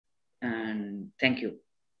Thank you.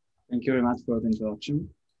 Thank you very much for the introduction.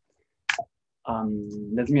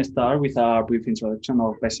 Let me start with a brief introduction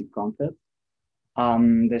of basic concept.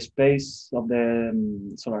 The space of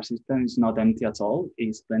the solar system is not empty at all.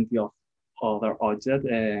 It's plenty of other objects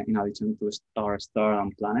in addition to our star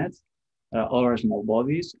and planets. Other small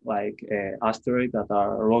bodies like asteroids that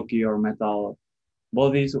are rocky or metal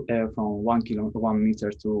bodies from 1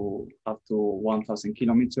 meter to up to 1,000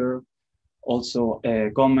 kilometers. Also,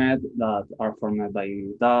 comets that are formed by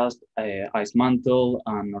dust, ice mantle,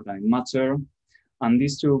 and organic matter. And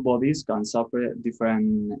these two bodies can suffer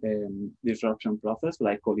different disruption process,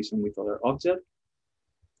 like collision with other objects,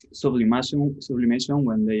 sublimation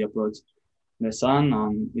when they approach the sun,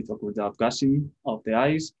 and it occurs the outgassing of the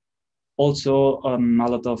ice. Also, a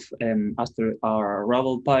lot of asteroids are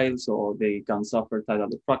rubble piles, so they can suffer tidal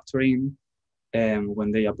fracturing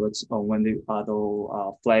when they approach or when they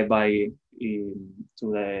fly by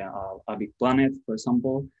to a big planet, for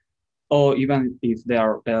example. Or even if they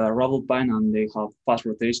are rubble pile and they have fast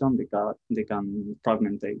rotation, they can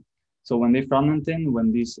fragmentate. So when they fragmentate,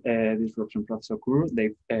 when this disruption process occurs, they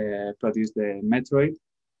produce the meteoroid.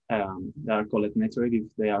 They are called meteoroid if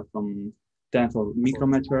they are from tenth of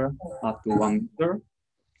micrometer up to 1 meter.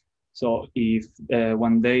 So if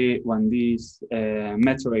when this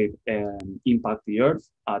meteoroid impact the Earth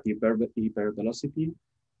at hyper velocity,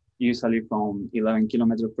 usually from 11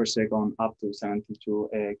 kilometers per second up to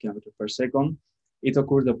 72 kilometers per second, it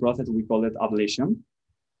occurs the process we call it ablation.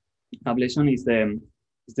 Ablation is the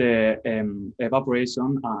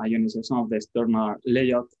evaporation, ionization of the external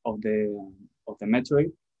layout of the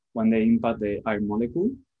meteoroid when they impact the air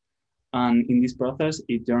molecule. And in this process,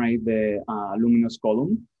 it generates the luminous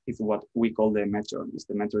column. It's what we call the meteor. It's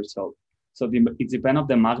the meteor itself. So it depends on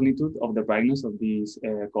the magnitude of the brightness of this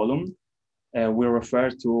column. We refer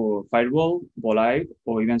to fireball, bolide,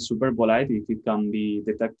 or even super bolide if it can be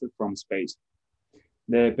detected from space.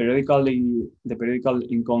 The periodical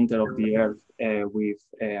encounter of the Earth with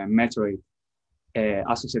meteoroid,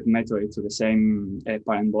 associated meteoroid to the same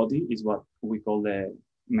parent body is what we call the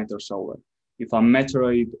meteor shower. If a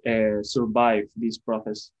meteoroid survives this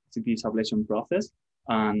process, this ablation process,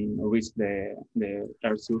 and reach the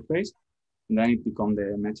Earth's surface, then it becomes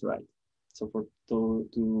the meteorite. So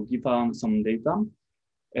to give some data,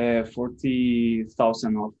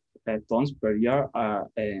 40,000 of tons per year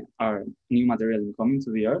are new material incoming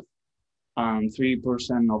to the Earth, and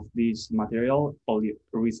 3% of this material only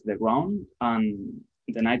reach the ground, and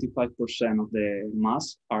the 95% of the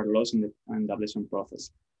mass are lost in the ablation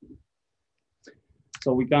process.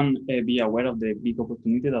 So we can be aware of the big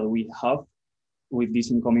opportunity that we have with this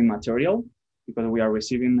incoming material, because we are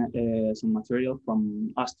receiving some material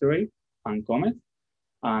from asteroid and comet.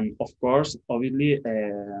 And of course, obviously,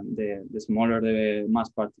 the smaller the mass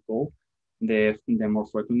particle, the more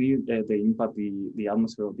frequently they impact the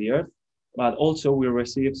atmosphere of the Earth. But also we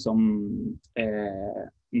receive some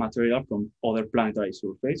material from other planetary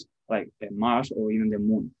surfaces, like Mars or even the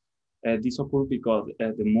Moon. This occurs because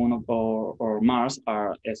the Moon or Mars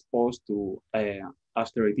are exposed to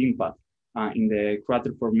asteroid impact. In the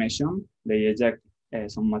crater formation, they eject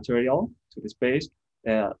some material to the space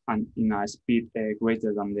and in a speed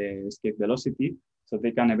greater than the escape velocity, so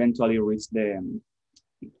they can eventually reach the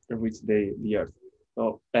Earth.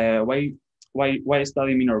 So why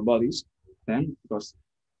study minor bodies then? Because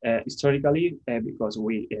historically, because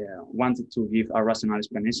we wanted to give a rational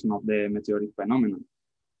explanation of the meteoric phenomenon.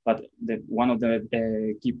 But one of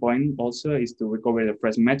the key points also is to recover the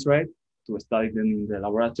fresh meteorite, to study them in the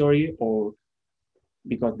laboratory, or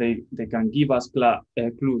because they can give us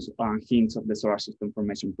clues and hints of the solar system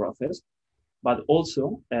formation process. But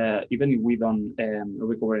also, even if we don't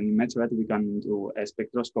recover any meteorite, we can do a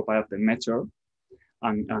spectroscopy of the meteor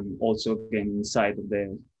and also gain insight of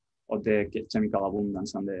the chemical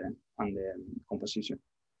abundance and the composition.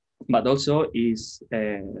 But also is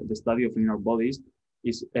the study of inner bodies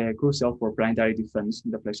is crucial for planetary defense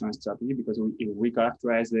deflection strategy, because if we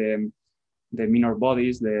characterize the minor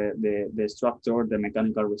bodies, the structure, the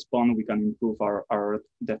mechanical response, we can improve our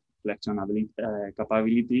deflection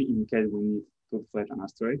capability in case we need to deflect an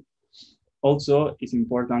asteroid. Also, it's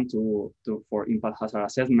important for impact hazard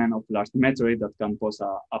assessment of large meteoroid that can pose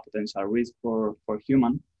a potential risk for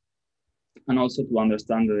human, and also to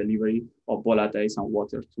understand the delivery of volatiles and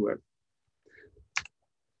water to Earth.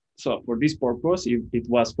 So for this purpose, it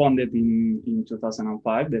was founded in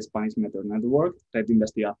 2005, the Spanish Meteor Network, Red de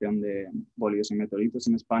Investigación de Bolides y Meteoritos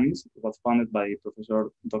in Spanish. It was founded by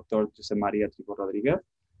Professor Dr. José María Trigo Rodríguez.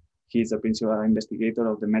 He is the principal investigator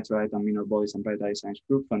of the Meteorite and Minor Bodies and Planetary Science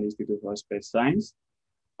Group from the Institute of Space Science.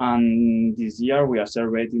 And this year we are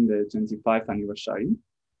celebrating the 25th anniversary.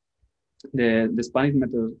 The Spanish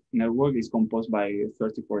Meteor Network is composed by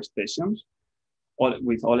 34 stations,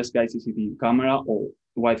 with all SPI-CCTV camera or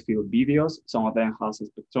wide field videos. Some of them have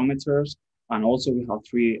spectrometers, and also we have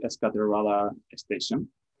 3 scatter radar stations.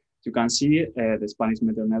 You can see the Spanish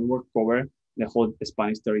Meteor Network cover the whole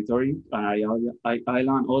Spanish territory, Canary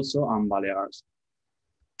Island also, and Balears.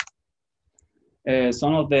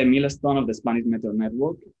 Some of the milestones of the Spanish Meteor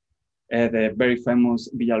Network, the very famous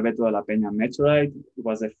Villalbeto de la Peña meteorite. It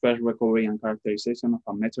was the first recovery and characterization of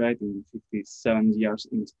a meteorite in 57 years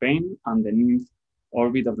in Spain, and the 9th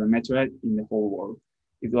orbit of the meteorite in the whole world.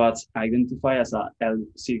 It was identified as a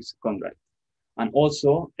L600. And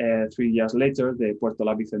also, 3 years later, the Puerto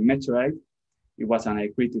Lápiz meteorite. It was an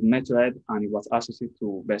accreted meteorite, and it was associated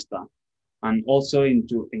to Vesta. And also,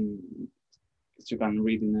 as you can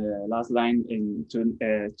read in the last line, in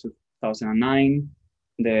 2009,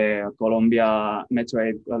 the Colombia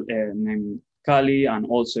meteorite named Cali, and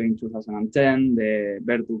also in 2010, the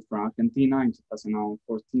Verdú from Argentina. In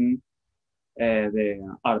 2014, the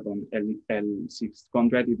Ardon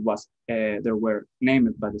L600. It was they were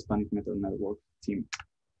named by the Spanish Meteor Network team.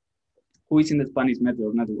 Who is in the Spanish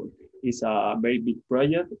Meteor Network? It's a very big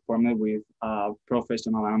project formed with a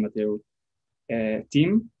professional amateur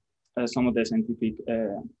team. Some of the scientific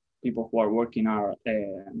people who are working are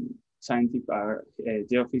scientists, are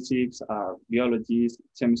geophysics, are biologists,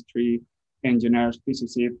 chemistry, engineers,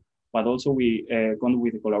 physicists, but also we gone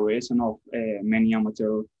with the collaboration of many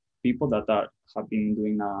amateur people that have been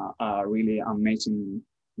doing a really amazing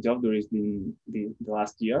job during the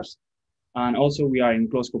last years. And also we are in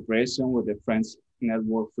close cooperation with the French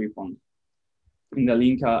Network Free Fund. In the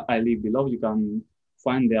link I leave below, you can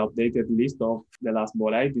find the updated list of the last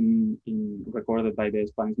bolide recorded by the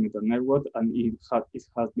Spanish Meteor Network, and it has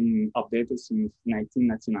been updated since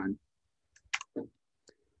 1999.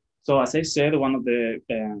 So as I said, one of the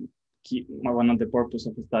purposes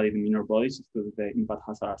of studying the minor bodies is to do the impact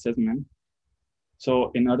hazard assessment.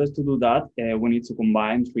 So in order to do that, we need to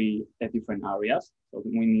combine 3 different areas. So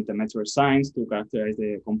we need the meteor science to characterize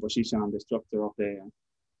the composition and the structure of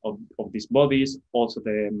these bodies. Also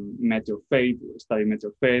the meteor fate, study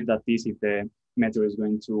meteor fate, that is if the meteor is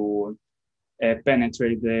going to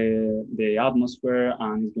penetrate the atmosphere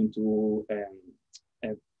and is going to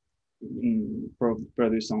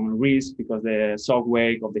produce some risk because the shock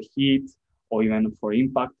wave of the heat or even for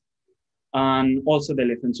impact. And also the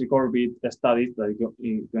eccentric orbit studies that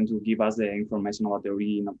is going to give us the information about the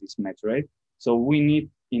origin of this meteorite. So we need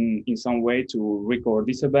in some way to record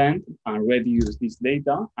this event and reduce this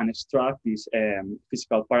data and extract this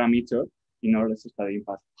physical parameter in order to study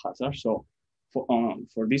impact hazard. So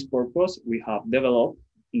for this purpose, we have developed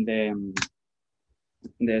the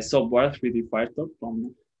software 3D Firetalk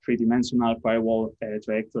from 3-dimensional firewall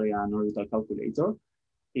trajectory and orbital calculator.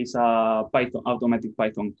 It's a automatic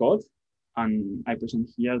Python code, and I present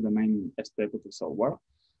here the main step of the software.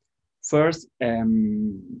 First,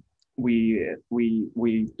 we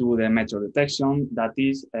do the meteor detection. That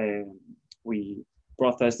is, we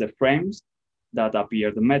process the frames that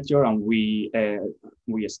appear the meteor, and we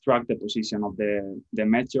extract the position of the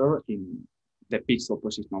meteor in the pixel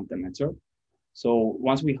position of the meteor. So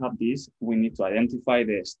once we have this, we need to identify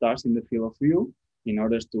the stars in the field of view in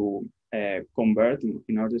order to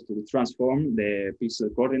in order to transform the pixel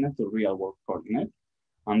coordinate to real world coordinate.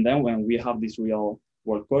 And then when we have this real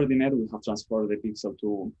world coordinate, we have transferred the pixel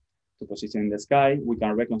to position in the sky. We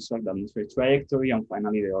can reconstruct the atmospheric trajectory and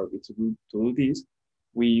finally the orbit. To do this,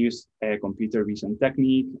 we use a computer vision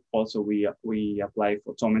technique. Also, we apply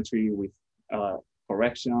photometry with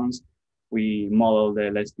corrections. We model the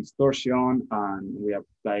lens distortion, and we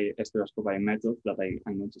apply stereoscopic methods that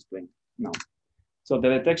I'm going to explain now. So the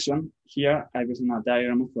detection, here I present a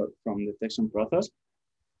diagram from the detection process.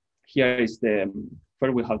 Here is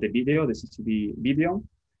first we have the video, the CCTV video,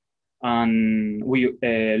 and we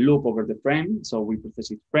loop over the frame. So we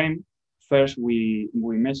process each frame. First, we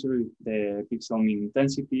measure the pixel mean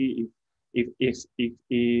intensity. If it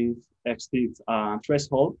exceeds a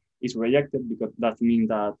threshold, it's rejected because that means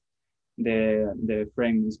that the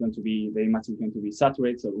frame is going to be, the image is going to be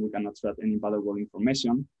saturated, so we cannot extract any valuable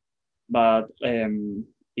information. But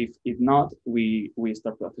if not, we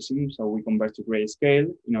start processing. So we convert to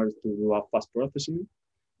grayscale in order to do a fast processing.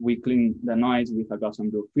 We clean the noise with a Gaussian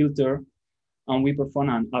blur filter, and we perform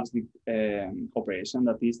an absolute operation.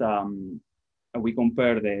 That is, we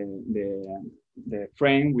compare the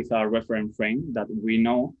frame with a reference frame that we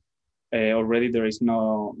know already there is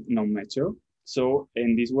no meteor. So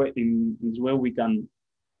in this way we can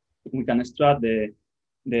extract the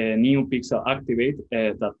the new pixel activate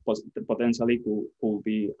that potentially could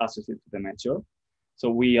be associated to the meteor. So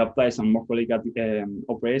we apply some morphological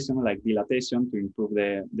operation like dilatation to improve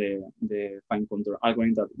the fine contour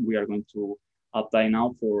algorithm that we are going to apply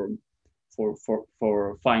now for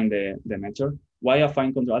find the meteor. Why a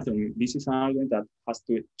fine contour algorithm? This is an algorithm that has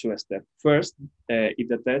two steps. First, it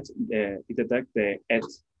detects the edge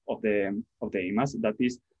of the image. That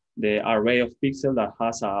is the array of pixels that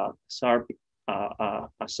has a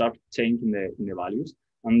sharp change in the values,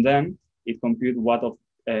 and then it computes what of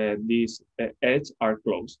these edges are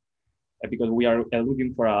close, because we are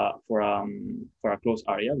looking for a close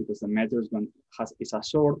area, because the meteor is a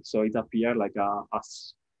sword, so it appears like a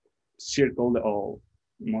circle, or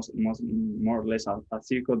more or less a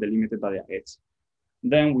circle delimited by the edge.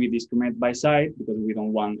 Then we discriminate by side, because we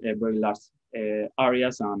don't want very large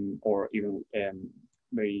areas or even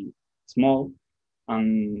very small.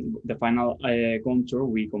 And the final contour,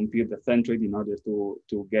 we compute the centroid in order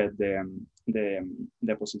to get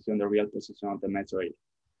the position, the real position of the meteorite.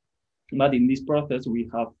 But in this process, we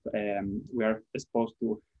are exposed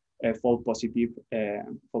to false positive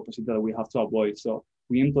that we have to avoid. So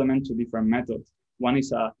we implement two different methods. One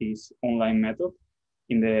is online method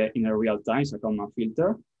in a real time, it's a Kalman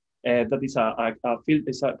filter. That is a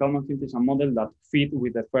Kalman filter is a model that fit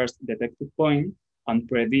with the first detected point and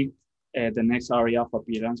predict the next area of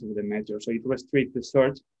appearance of the meteor. So it restricts the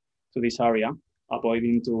search to this area,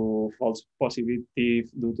 avoiding to false positive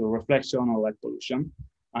due to reflection or light pollution.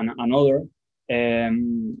 And another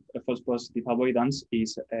false positive avoidance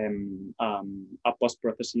is a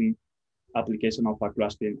post-processing application of a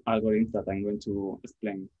clustering algorithm that I'm going to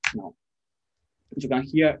explain now. As you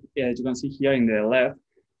can see here in the left,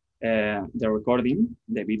 the recording,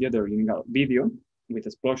 the video, the original video with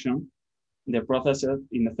explosion. The process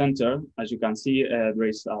in the center, as you can see, there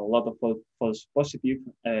is a lot of false positive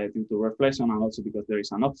due to reflection, and also because there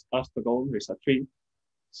is an obstacle, there is a tree.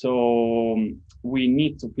 So we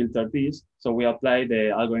need to filter this. So we apply the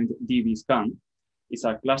algorithm DB-scan. It's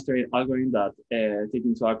a clustering algorithm that takes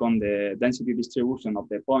into account the density distribution of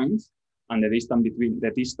the points and the distance between the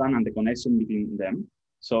distance and the connection between them.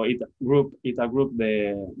 So it group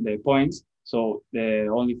the points. So the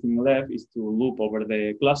only thing left is to loop over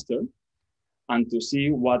the cluster and to see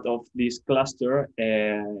what of this cluster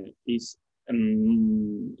is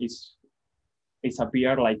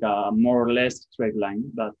appear like a more or less straight line.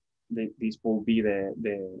 That this will be the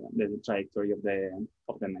trajectory of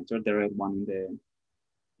the meteor, the red one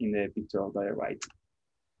in the picture on the right.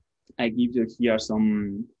 I give you here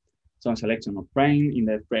some selection of frame. In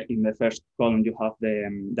the first column you have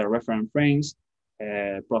the reference frames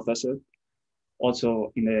processed.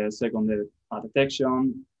 Also in the second the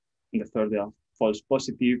detection. In the third the false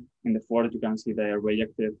positive. In the fourth you can see the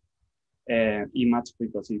rejected image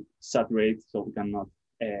because it saturates, so we cannot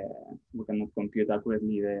compute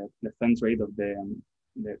accurately the centroid of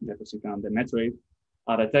the position of the meteorite.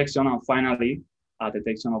 A detection, and finally a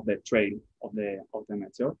detection of the trail of the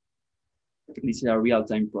meteor. This is a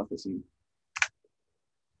real-time processing.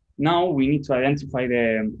 Now we need to identify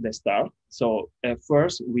the star. So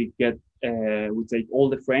first we take all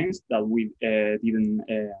the frames that we didn't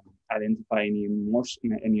identify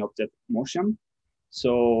any object motion.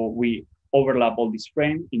 So we overlap all these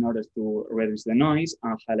frames in order to reduce the noise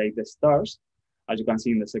and highlight the stars. As you can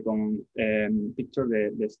see in the second picture,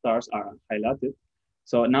 the stars are highlighted.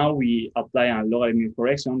 So now we apply a logarithmic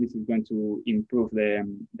correction. This is going to improve the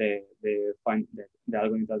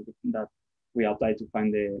algorithm that we apply to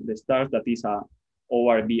find the stars. That is a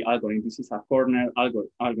ORB algorithm. This is a corner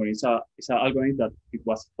algorithm. It's an algorithm that it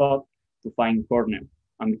was thought to find corner.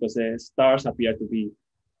 And because the stars appear to be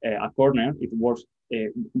a corner, it works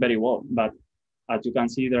very well. But as you can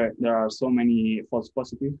see, there are so many false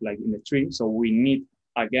positives, like in the tree. So we need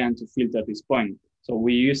again to filter this point. So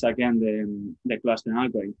we use again the clustering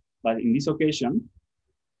algorithm. But in this occasion,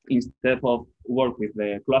 instead of work with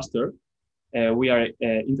the cluster, we are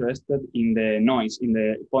interested in the noise, in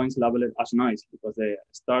the points labeled as noise, because the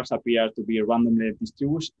stars appear to be randomly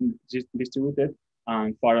distributed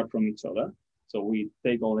and far from each other. So we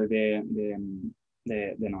take only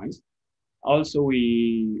the noise. Also,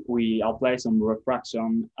 we apply some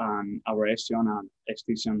refraction and aberration and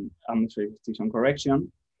atmospheric extinction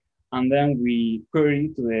correction. And then we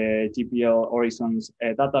query to the GPL Horizons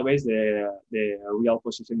database the real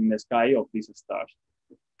position in the sky of these stars.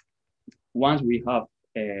 Once we have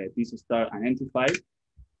this star identified,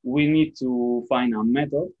 we need to find a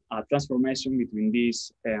method, a transformation between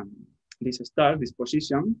these stars, this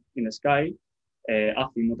position in the sky,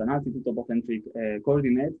 azimuth and altitude, topocentric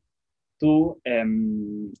coordinate, to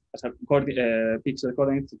pixel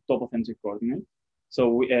coordinate to topocenter coordinate.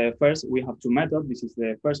 So first we have two methods. This is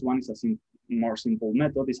the first one. It's a more simple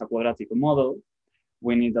method. It's a quadratic model.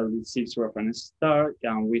 We need a six reference star,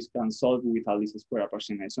 and we can solve with a least square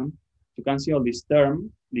approximation. You can see all these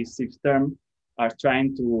six terms are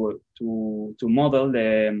trying to model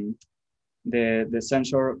the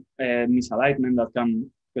sensor misalignment that can,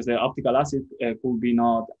 because the optical acid could be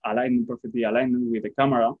not aligned perfectly aligned with the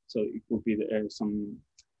camera, so it could be some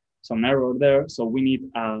error there. So we need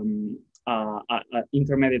an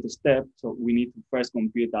intermediate step. So we need to first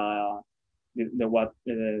compute the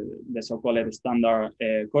so-called standard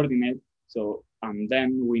coordinate. So and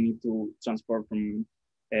then we need to transform from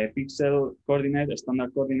pixel coordinate,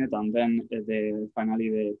 standard coordinate, and then finally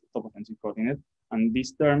the topocenter coordinate. And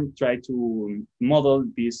this term try to model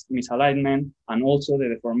this misalignment and also the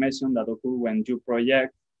deformation that occur when you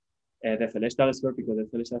project the celestial sphere, because the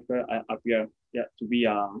celestial sphere appear to be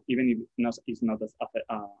even if it's not as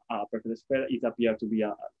a perfect sphere, it appears to be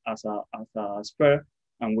as a sphere.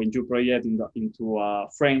 And when you project into a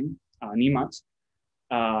frame, an image,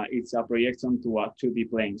 it's a projection to a 2D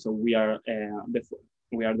plane. So we are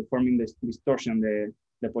deforming the distortion,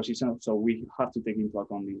 the position. So we have to take into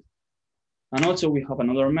account this. And also we have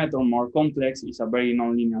another method, more complex. It's a very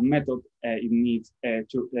nonlinear method. It needs 10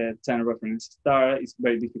 reference stars. It's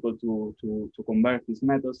very difficult to convert this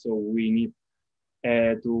method. So we need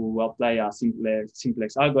to apply a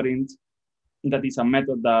simplex algorithm. That is a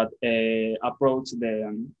method that approaches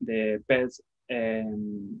the best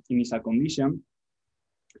initial condition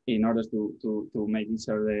in order to make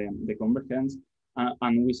the convergence,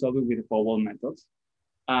 and we solve it with the Powell methods.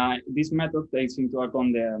 This method takes into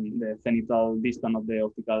account the zenithal distance of the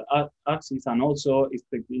optical axis, and also it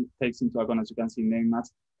takes into account, as you can see in the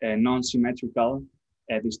image, non-symmetrical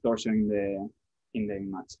distortion in the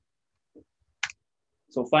image.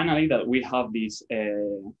 So finally, that we have this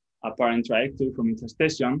apparent trajectory from each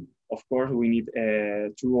station. Of course, we need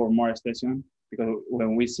two or more stations, because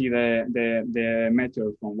when we see the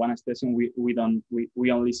meteor from one station, we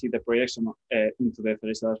only see the projection into the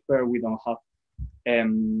celestial sphere. We don't have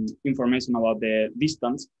information about the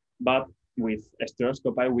distance, but with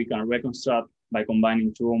stereoscopy, we can reconstruct by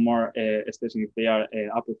combining two or more stations if they are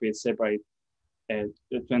appropriate separate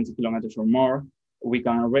 20 kilometers or more. We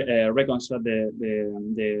can reconstruct the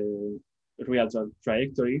real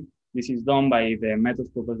trajectory. This is done by the method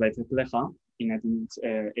proposed by Cepleja in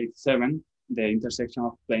 1987, the intersection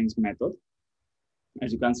of planes method.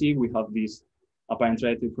 As you can see, we have this apparent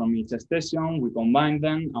trajectory from each station. We combine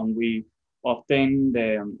them and we obtain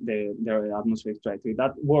the atmospheric trajectory.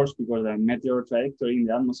 That works because the meteor trajectory in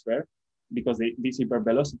the atmosphere, because this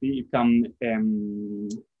hypervelocity, it can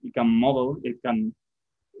model, it can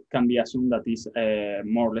be assumed that is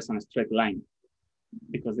more or less a straight line,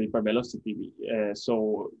 because the hypervelocity.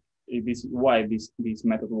 So this is why this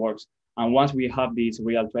method works. And once we have this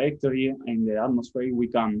real trajectory in the atmosphere, we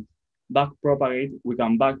can backpropagate, we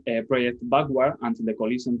can project backward until the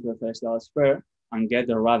collision to the celestial sphere and get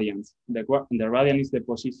the radiance. The radiance is the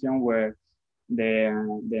position where the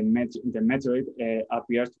meteorite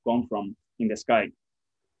appears to come from in the sky.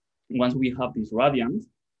 Once we have this radiance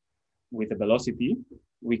with the velocity,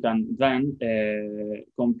 we can then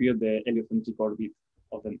compute the heliocentric orbit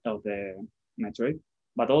of the meteorite.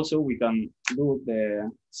 But also we can do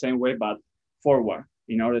the same way, but forward,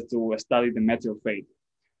 in order to study the meteor fate.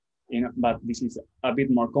 But this is a bit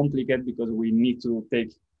more complicated, because we need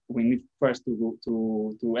first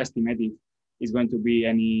to estimate if it's going to be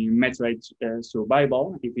any meteorite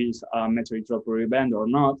survival, if it's a meteorite dropper event or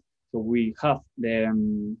not. So we have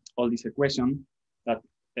all these equations that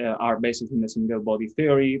are based in the single body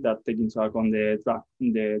theory that take into account the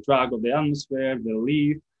drag of the atmosphere, the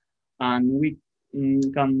lift, and we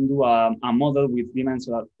can do a model with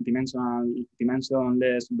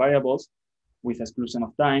dimensionless variables with exclusion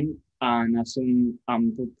of time, and assume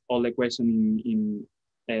and put all the equation in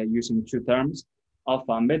using two terms,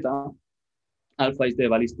 alpha and beta. Alpha is the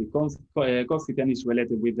ballistic coefficient, is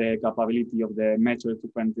related with the capability of the meteor to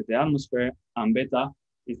penetrate the atmosphere, and beta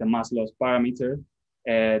is the mass loss parameter.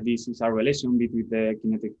 This is a relation between the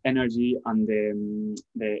kinetic energy and the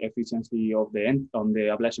efficiency of the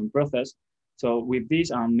ablation process. So with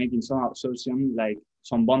this, I'm making some assumption, like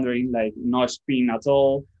some boundary, like no spin at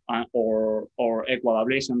all, or equal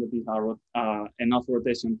ablation, that is enough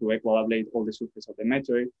rotation to equal ablate all the surface of the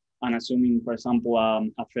meteor, and assuming, for example, a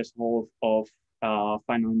threshold of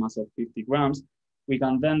final mass of 50 grams, we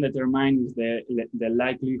can then determine the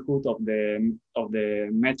likelihood of the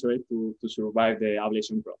meteor to survive the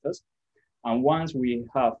ablation process. And once we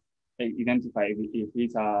have identify if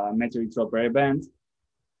it's a meteorite dropper event,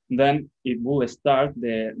 then it will start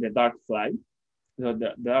the dark flight. So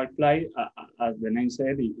the dark flight, as the name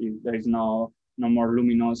said, there is no more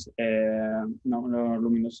luminous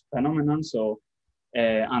luminous phenomenon. So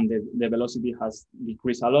and the velocity has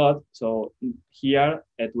decreased a lot. So here,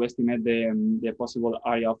 to estimate the possible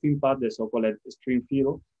area of impact, the so-called stream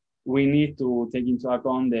field, we need to take into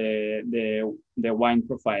account the wind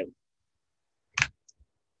profile.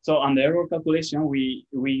 So on the error calculation, we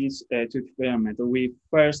use two experiments. We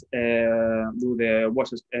first do the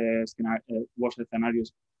worst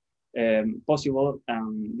scenarios possible.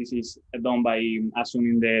 This is done by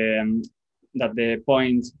assuming that the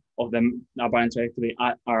points of the apparent trajectory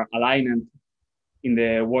are aligned in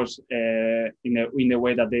the worst in the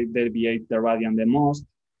way that they deviate the radian the most,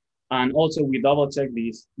 and also we double check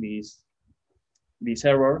this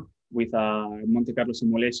error with a Monte Carlo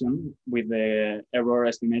simulation with the error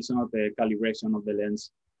estimation of the calibration of the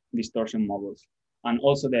lens distortion models. And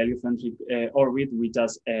also the heliocentric orbit, we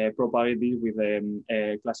just propagate this with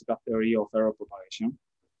a classical theory of error propagation.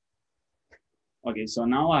 Okay, so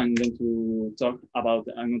now I'm going to talk about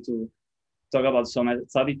some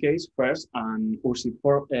study case first, and URSIT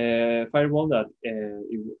fireball that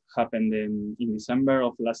it happened in December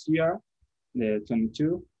of last year, the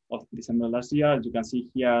 22 of December last year. As you can see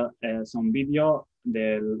here, some video.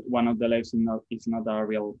 One of the legs is not a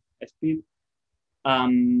real speed.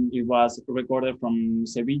 It was recorded from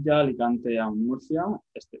Sevilla, Alicante, and Murcia,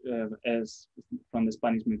 as from the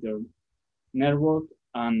Spanish Meteor Network.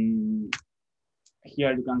 And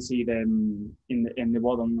here you can see in the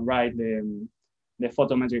bottom right the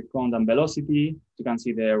photometric count and velocity. You can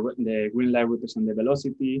see the green line represents the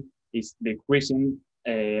velocity is decreasing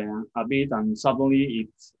a bit, and suddenly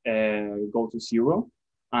it goes to 0.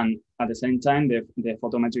 And at the same time, the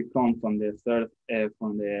photometric count from the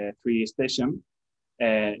 3 station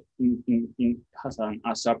has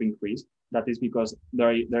a sharp increase. That is because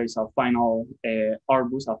there is a final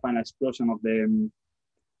arbus, a final explosion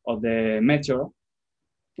of the meteor,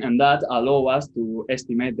 and that allows us to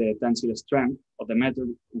estimate the tensile strength of the meteor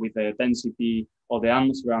with the density of the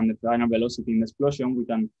atmosphere and the final velocity in the explosion. We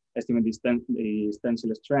can estimate this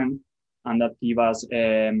tensile strength, and that gives us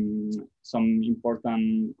some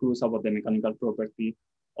important clues about the mechanical property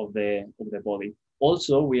of the body.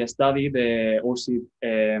 Also, we studied the URSIT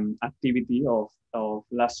activity of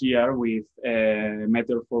last year with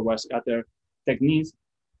meteor forward scatter techniques.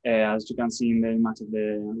 As you can see in the image of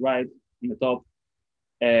the right, in the top,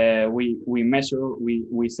 we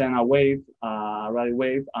send a wave, a radio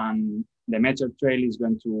wave, and the meteor trail is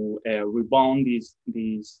going to rebound this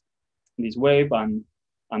wave, and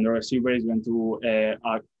the receiver is going to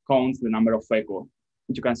count the number of echo.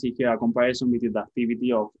 You can see here a comparison between the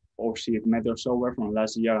activity of URSIT meteor shower from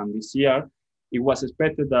last year and this year. It was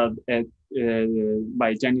expected that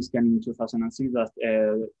by Jenny Scan in 2006 that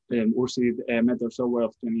URSIT meteor shower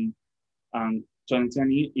of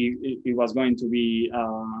 2020 it was going to be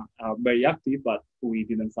very active, but we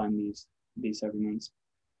didn't find these elements.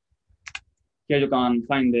 Here you can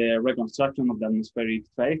find the reconstruction of the atmospheric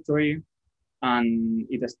trajectory, and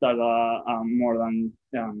it started more than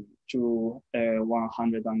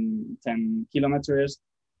 110 kilometers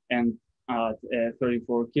and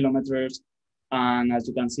 34 kilometers. And as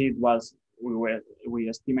you can see, we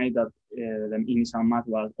estimate that the initial mass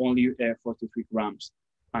was only 43 grams,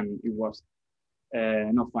 and it was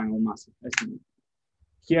no final mass estimate.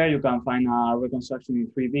 Here you can find a reconstruction in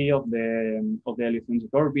 3D of the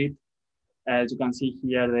heliocentric orbit. As you can see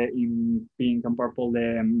here, in pink and purple,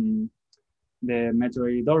 the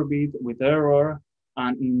meteoroid orbit with error,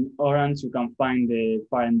 and in orange you can find the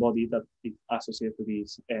parent body that is associated to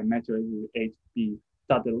this meteoroid HP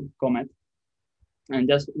Tuttle comet. And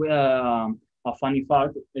just a funny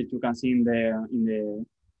fact that you can see in the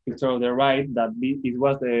picture on the right, that it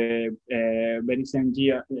was the very same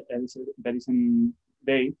day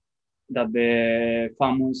that the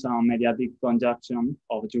famous mediatic conjunction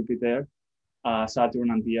of Jupiter, Saturn,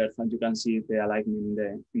 and the Earth, and you can see the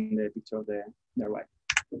alignment in the picture on the right.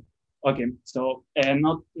 Okay, so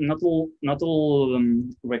not all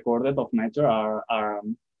recorded of meteor are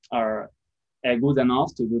good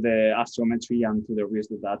enough to do the astrometry and to reduce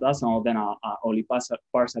the data. Some of them are only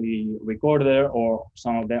partially recorded, or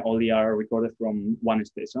some of them only are recorded from one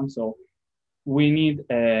station. So we need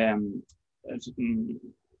to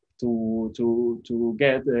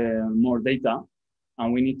get more data,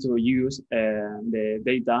 and we need to use the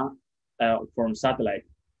data from satellite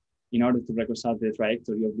in order to reconstruct the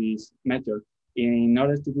trajectory of this meteor. In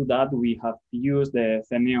order to do that, we have to use the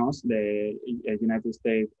CNEOS, the United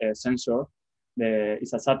States sensor,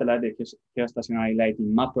 it's a satellite, the geostationary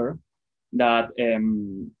lighting mapper, that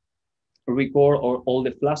record all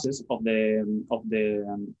the flashes of the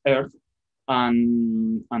Earth,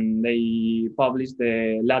 and they publish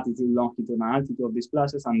the latitude, longitude, and altitude of these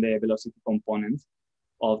flashes and the velocity components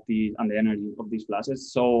of the energy of these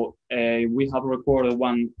flashes. So we have recorded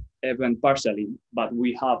one event partially, but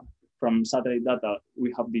we have from satellite data,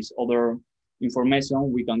 we have this other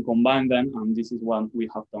information. We can combine them, and this is what we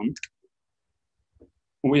have done.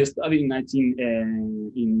 We studied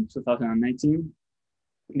in 2019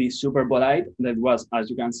 this super bolide that was, as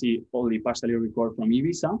you can see, only partially recorded from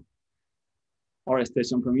Ibiza, or a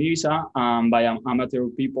station from Ibiza, by amateur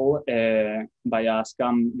people, by a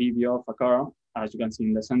scam video of a car, as you can see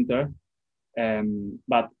in the center.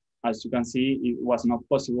 But as you can see, it was not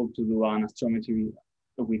possible to do an astrometry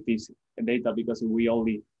with this data because we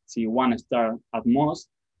only see one star at most.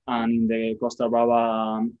 And in the Costa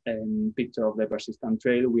Brava picture of the persistent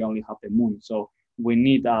trail, we only have the moon. So we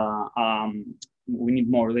need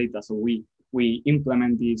more data. So we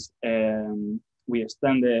implement this. We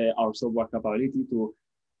extend our software capability to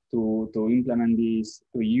implement this,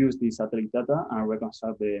 to use this satellite data and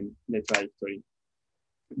reconstruct the trajectory.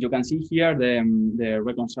 You can see here the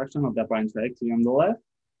reconstruction of the apparent trajectory on the left,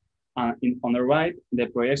 and on the right, the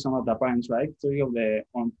projection of the apparent trajectory of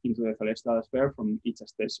into the celestial sphere from each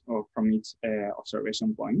station or from each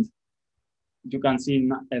observation point. You can see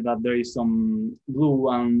that there is some blue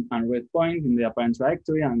and red point in the apparent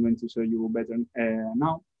trajectory. I'm going to show you better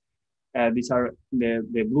now. These are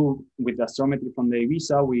the blue with the astrometry from the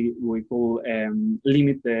Ibiza. We could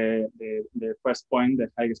limit the first point, the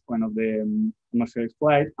highest point of the atmospheric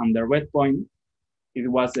flight, and the red point, it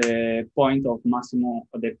was a point of maximum,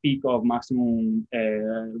 the peak of maximum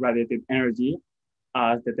radiated energy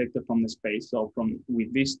as detected from the space. So with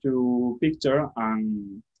these two pictures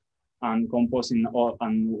and composing all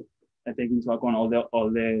and taking into account all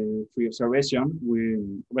the free observation, we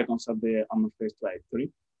reconstruct the atmospheric trajectory.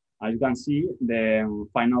 As you can see, the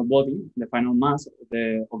final body, the final mass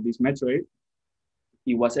of this meteorite,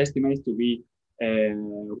 it was estimated to be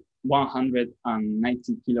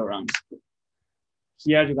 190 kilograms.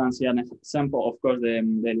 Here you can see an example, of course, the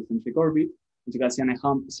eccentric orbit. As you can see an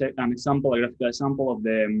example, a graphical example of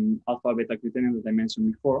the alpha beta criterion that I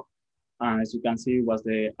mentioned before. And as you can see, it was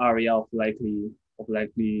the area of likely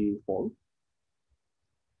fall.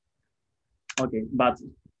 Okay, but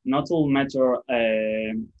not all meteor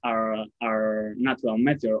are natural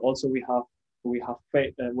meteor. Also, we have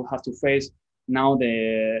to face now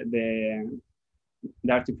the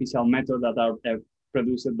artificial meteor that are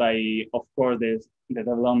produced by, of course, the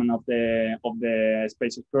development of the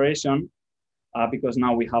space exploration, because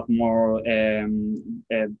now we have more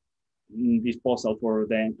disposal for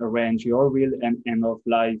the re-entry orbit and end of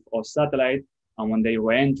life of satellite. And when they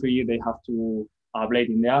re-entry, they have to ablate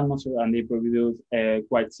in the atmosphere, and they produce a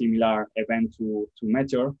quite similar event to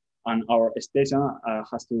meteor. And our station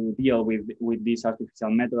has to deal with this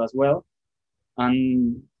artificial meteor as well.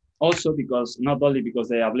 And also because, not only because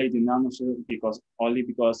they ablate in the atmosphere,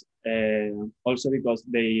 also because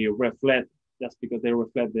they reflect, just because they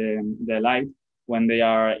reflect the light when they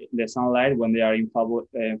are, the sunlight, when they are in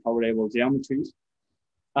favorable geometries.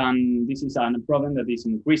 And this is a problem that is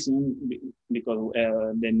increasing because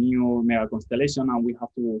the new mega constellation, and we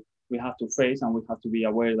have to face, and we have to be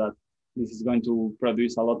aware that this is going to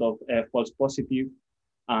produce a lot of false positive,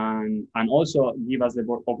 and also give us the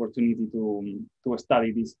opportunity to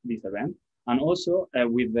study this event. And also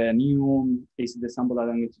with the new, is the sample that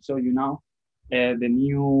I'm going to show you now, the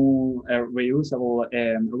new reusable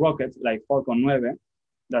rockets like Falcon 9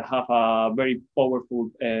 that have a very powerful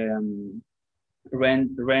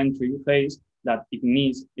re-entry phase that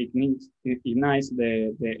ignites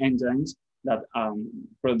the engines that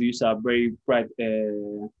produce a very bright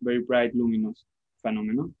luminous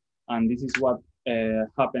phenomenon. And this is what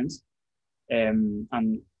happens, and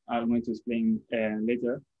I'm going to explain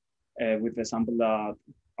later with the sample that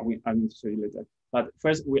I'm going to show you later. But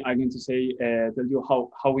first, I'm going to tell you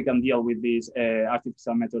how we can deal with this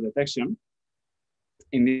artificial meteor detection.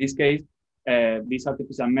 In this case, these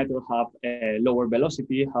artificial meteors have a lower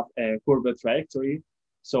velocity, have a curved trajectory,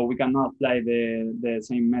 so we cannot apply the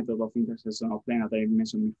same method of intersection of plane that I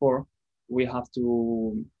mentioned before. We have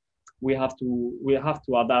to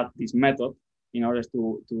adapt this method in order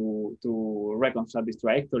to reconstruct this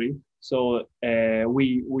trajectory. So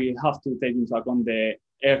we have to take into account the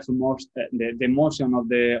Earth's the motion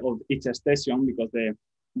of each station, because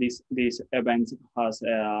these events are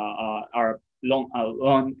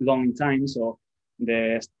long in time. So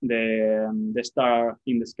the star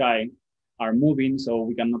in the sky are moving, so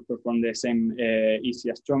we cannot perform the same easy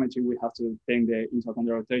astrometry. We have to take into account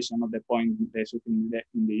the rotation of the point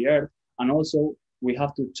in the Earth, and also we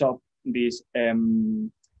have to chop this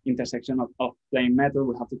intersection of plane method.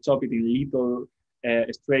 We have to chop it in little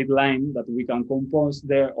straight line that we can compose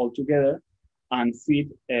there all together and fit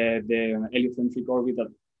the heliocentric orbit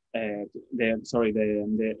that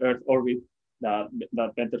the Earth orbit that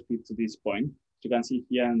better fits to this point. You can see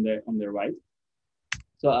here on the right.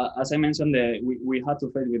 So as I mentioned, we had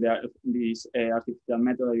to face with this artificial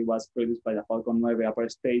method. It was produced by the Falcon 9 upper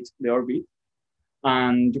stage, the orbit.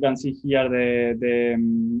 And you can see here the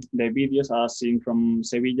videos are seen from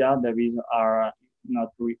Sevilla. The videos are not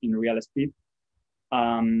in real speed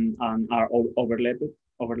and are overlapping.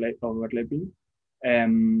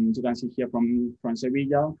 You can see here from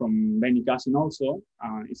Sevilla, from Benicassim also.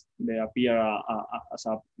 They appear as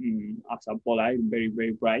a bolide, very,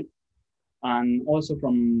 very bright. And also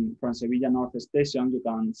from Sevilla North Station, you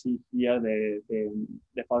can see here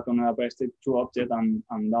the Falcon 9 upper stage 2 object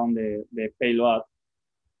and down the payload.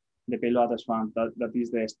 The payload as one that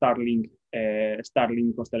is the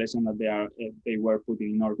Starlink constellation that they were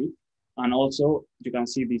putting in orbit. And also you can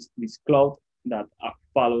see this cloud that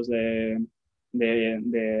follows the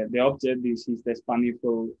object. This is the Spanish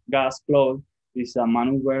gas cloud. This is a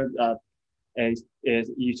maneuver that is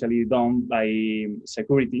usually done by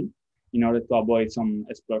security in order to avoid some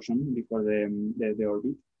explosion before the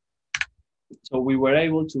orbit. So we were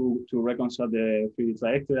able to reconcile the 3D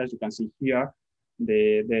trajectory. As you can see here,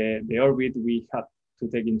 the orbit, we had to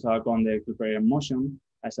take into account the equatorial motion,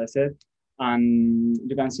 as I said. And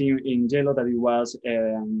you can see in yellow that it was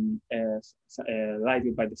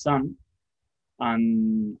lighted by the sun.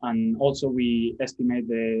 And also we estimate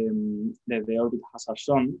the orbit hazard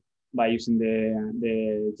zone by using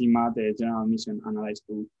the GMAT, the General Mission Analysis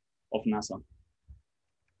tool of NASA.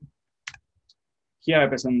 Here I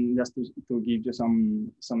present just to give you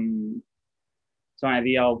some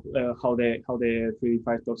idea of how the 3D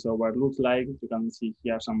Firestore software looks like. You can see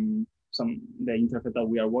here the interface that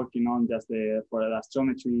we are working on, just for the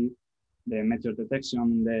astrometry, the meteor detection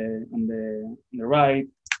on the right,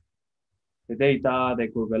 the data, the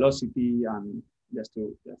curve velocity, and just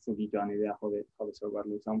to give you an idea how the software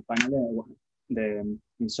looks. And finally,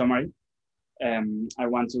 in summary, I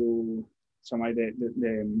want to summarize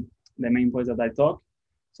the main points that I talked.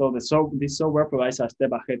 So this software provides a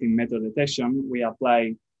step ahead in meteor detection. We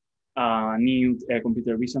apply new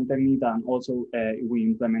computer vision technique, and also we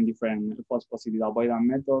implement different false positive avoidance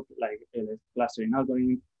methods like clustering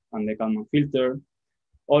algorithm and the Kalman filter.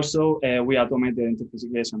 Also, we automate the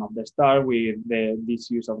identification of the star with this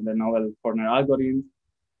use of the novel corner algorithm.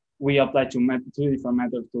 We apply two different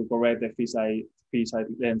methods to correct the phase-side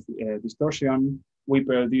length distortion. We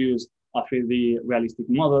produce a 3D realistic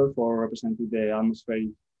model for representing the atmospheric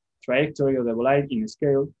trajectory of the bolide in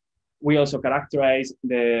scale. We also characterize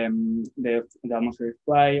the atmospheric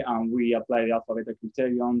flight, and we apply the alpha beta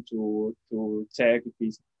criterion to check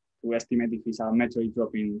to estimate if it's a meteoric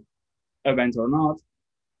dropping event or not.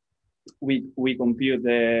 We compute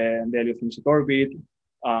the heliocentric orbit,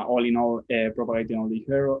 all in all, propagating all the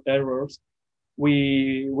errors.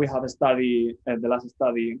 We have a study, the last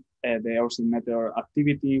study, the Ursid meteor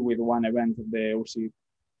activity with one event of the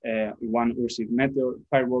one Ursid meteor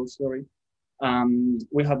fireball. Sorry.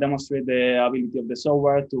 We have demonstrated the ability of the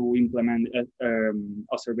software to implement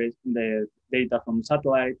observation the data from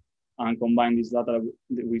satellite and combine this data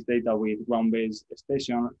with ground-based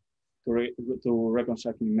station to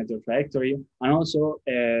reconstructing meteor trajectory. And also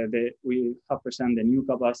we have presented the new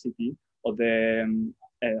capacity of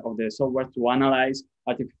the software to analyze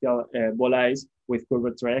artificial bolides with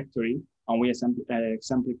curved trajectory, and we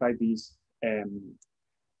exemplify this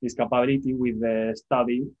capability with the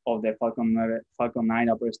study of the Falcon 9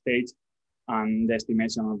 upper stage and the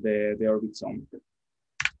estimation of the orbit zone.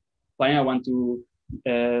 Finally, I want to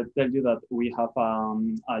tell you that we have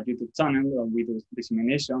a YouTube channel with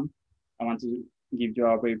dissemination. I want to give you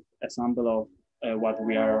a brief example of what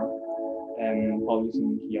we are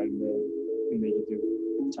publishing here in the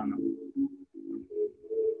YouTube channel.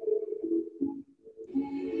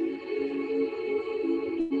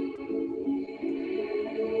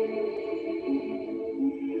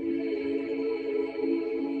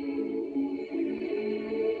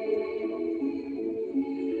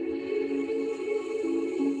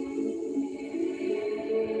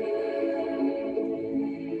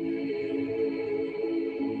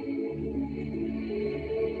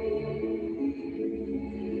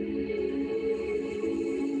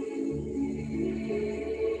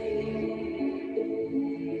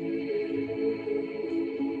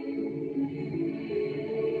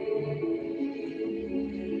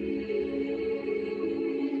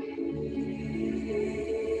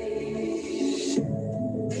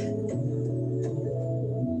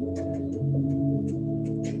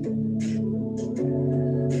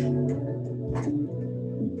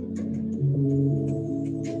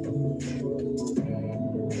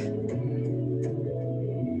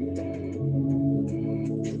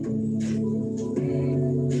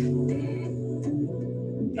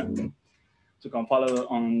 to come follow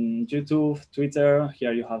on YouTube, Twitter.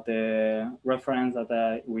 Here you have the reference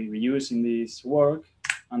that we use in this work.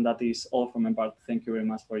 And that is all from my part. Thank you very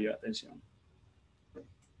much for your attention.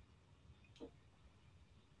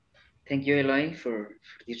 Thank you, Eloy, for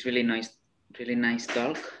this really nice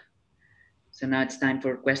talk. So now it's time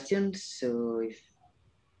for questions. So if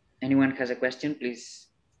anyone has a question, please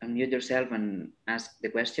unmute yourself and ask the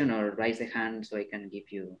question, or raise the hand so I can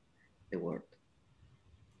give you the word.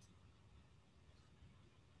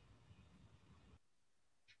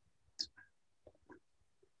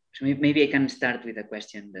 So maybe I can start with a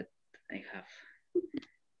question that I have.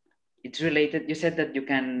 It's related. You said that you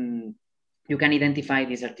can identify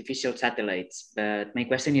these artificial satellites, but my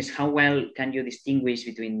question is, how well can you distinguish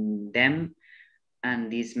between them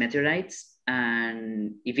and these meteorites?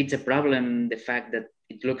 And if it's a problem, the fact that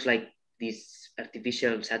it looks like these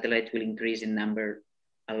artificial satellites will increase in number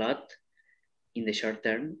a lot in the short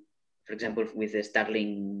term, for example, with the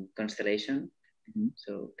Starlink constellation. Mm-hmm.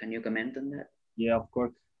 So can you comment on that? Yeah, of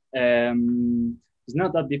course. It's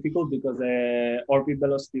not that difficult because the orbit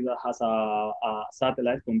velocity that has a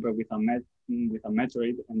satellite compared with a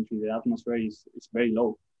meteorite entering the atmosphere is very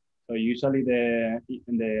low. So usually the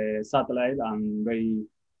satellite and very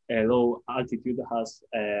low altitude has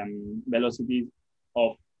velocity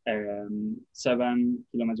of 7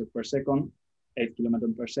 kilometers per second, 8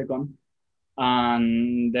 kilometers per second,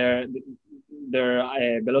 and their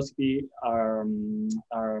velocity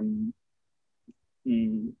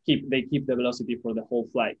they keep the velocity for the whole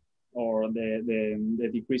flight, or the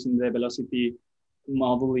decrease in the velocity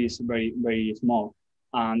model is very small,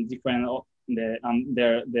 and different.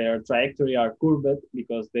 Their trajectory are curved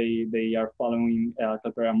because they are following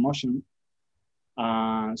Kepler motion.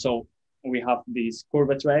 So we have this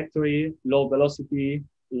curved trajectory, low velocity,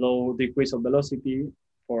 low decrease of velocity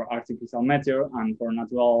for artificial meteor, and for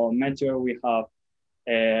natural meteor we have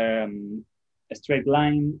a straight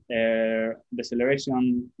line,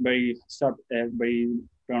 deceleration, very sharp, very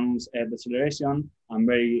pronounced deceleration, and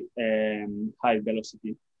very high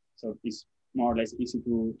velocity. So it's more or less easy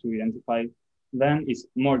to identify. Then it's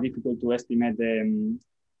more difficult to estimate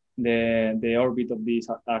the orbit of this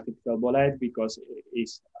artificial bolide because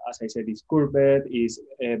it's, as I said, it's curved, it's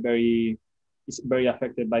very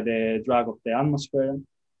affected by the drag of the atmosphere.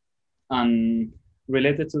 And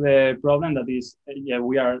related to the problem that is,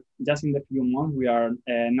 we are just in the few months, we are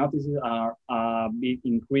noticing a big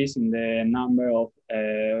increase in the number of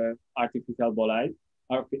artificial bolide,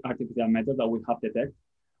 artificial methods that we have detected.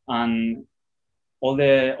 And all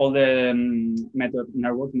the method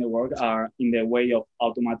networks in the world are in the way of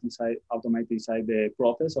automatize the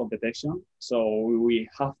process of detection. So we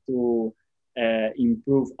have to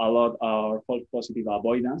improve a lot our false positive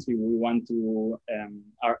avoidance if we want to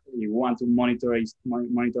monitor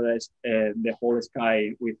the whole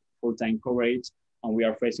sky with full-time coverage, and we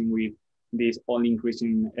are facing with this all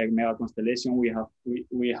increasing mega constellation. We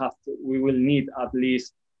will need at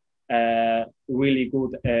least really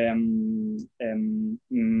good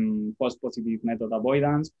false positive method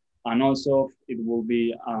avoidance, and also it will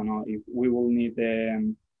be, I don't know if we will need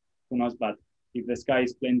who knows, but if the sky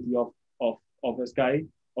is plenty of the sky,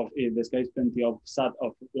 if the sky is plenty of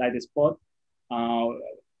light spot,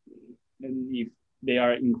 if they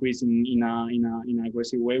are increasing in an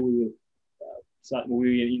aggressive way, we will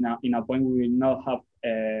in a point we will not have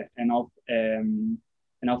enough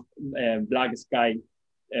black sky,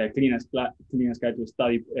 clean sky to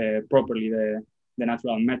study properly the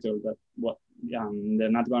natural meteor. The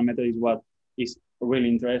natural meteor is what is really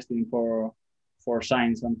interesting for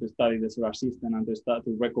science and to study the solar system and to start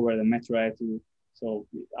to recover the meteorite. So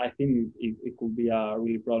I think it could be a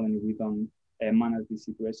really problem if we don't manage this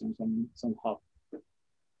situation somehow.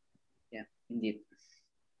 Yeah, indeed.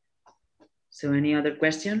 So any other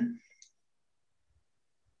question?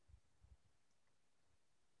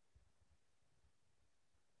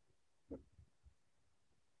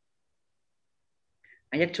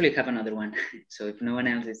 I actually have another one. So if no one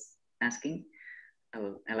else is asking,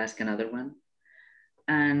 I'll ask another one.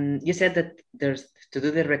 And you said that to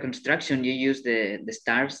do the reconstruction, you use the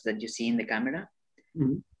stars that you see in the camera,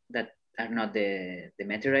 mm-hmm. that are not the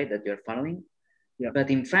meteorite that you're following. Yeah. But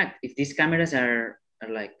in fact, if these cameras are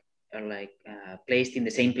placed in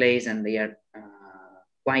the same place and they are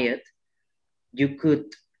quiet, you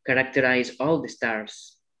could characterize all the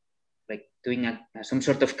stars, like doing some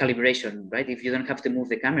sort of calibration, right? If you don't have to move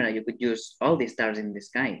the camera, you could use all the stars in the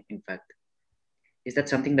sky, in fact. Is that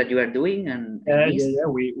something that you are doing? Yeah,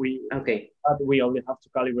 we okay. But we only have to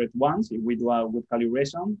calibrate once if we do a good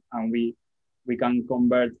calibration, and we we can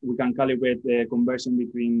calibrate the conversion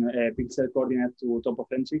between pixel coordinate to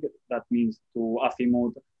topocentric. That means to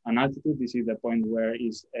azimuth and altitude. This is the point where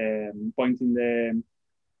is pointing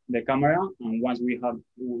the camera. And once you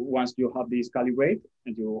have this calibrate,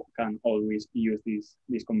 you can always use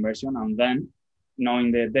this conversion. And then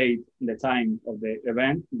knowing the date, the time of the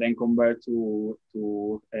event, then convert to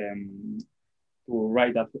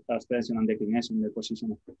right ascension and declination, the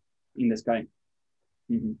position in the sky.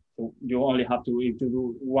 So you only have to, if you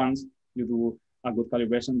do once, you do a good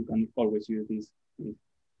calibration, you can always use this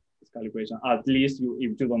calibration. At least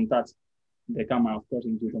if you don't touch the camera, of course,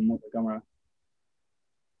 if you don't move the camera.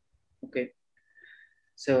 Okay.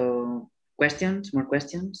 So questions, more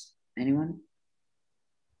questions? Anyone?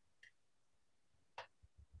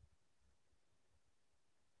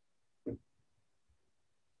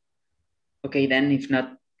 Okay, then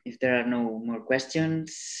if there are no more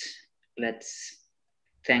questions, let's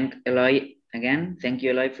thank Eloy again. Thank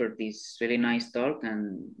you, Eloy, for this really nice talk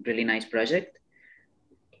and really nice project.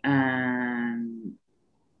 And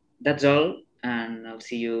that's all. And I'll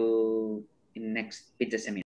see you in next pizza seminar.